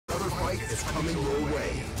fight is coming your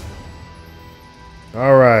way.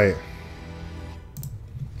 All right.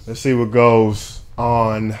 Let's see what goes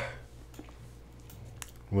on.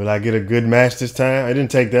 Will I get a good match this time? It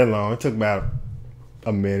didn't take that long. It took about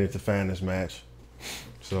a minute to find this match.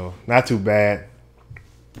 So, not too bad.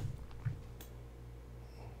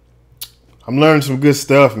 I'm learning some good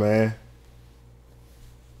stuff, man.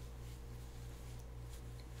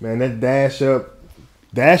 Man, that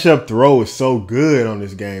dash up throw is so good on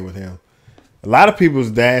this game with him. A lot of people's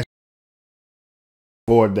dash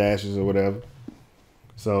forward dashes or whatever.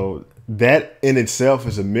 So that in itself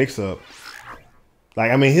is a mix-up.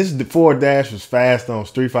 Like, I mean, his forward dash was fast on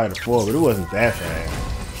Street Fighter 4, but it wasn't that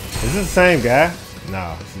fast. Is this the same guy?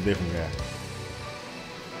 No, it's a different guy.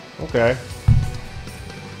 Okay.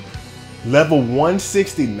 Level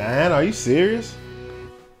 169? Are you serious?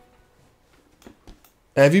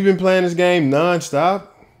 Have you been playing this game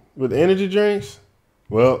non-stop with energy drinks?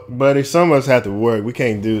 Well, buddy, some of us have to work. We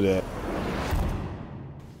can't do that.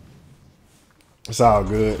 It's all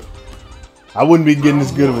good. I wouldn't be getting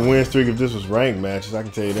this good of a win streak if this was ranked matches. I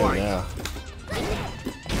can tell you that now.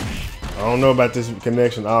 I don't know about this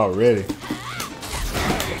connection already.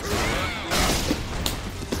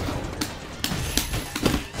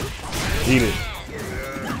 Eat it.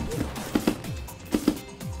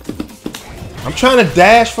 I'm trying to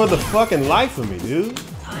dash for the fucking life of me, dude.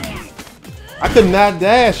 I could not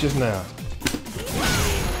dash just now.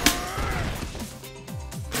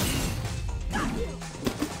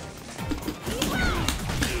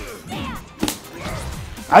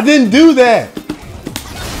 I didn't do that.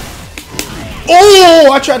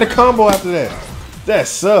 Oh, I tried to combo after that. That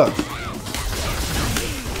sucks.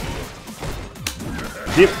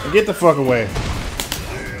 Get the fuck away.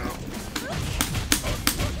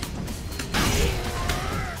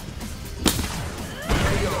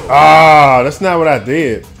 Ah, that's not what I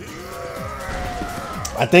did.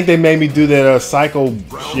 I think they made me do that psycho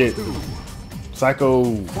shit.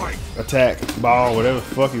 Psycho attack ball, whatever the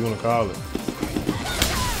fuck you want to call it.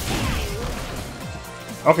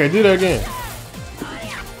 Okay, do that again.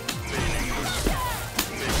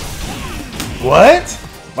 What?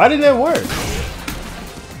 Why didn't that work?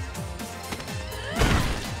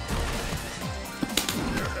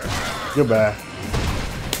 Goodbye.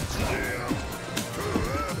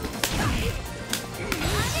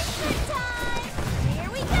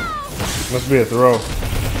 Must be a throw.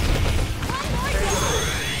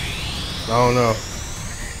 I don't know.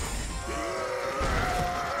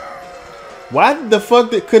 Why the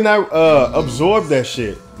fuck couldn't I absorb that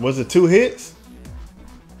shit? Was it 2 hits?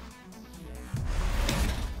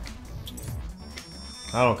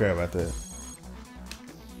 I don't care about that.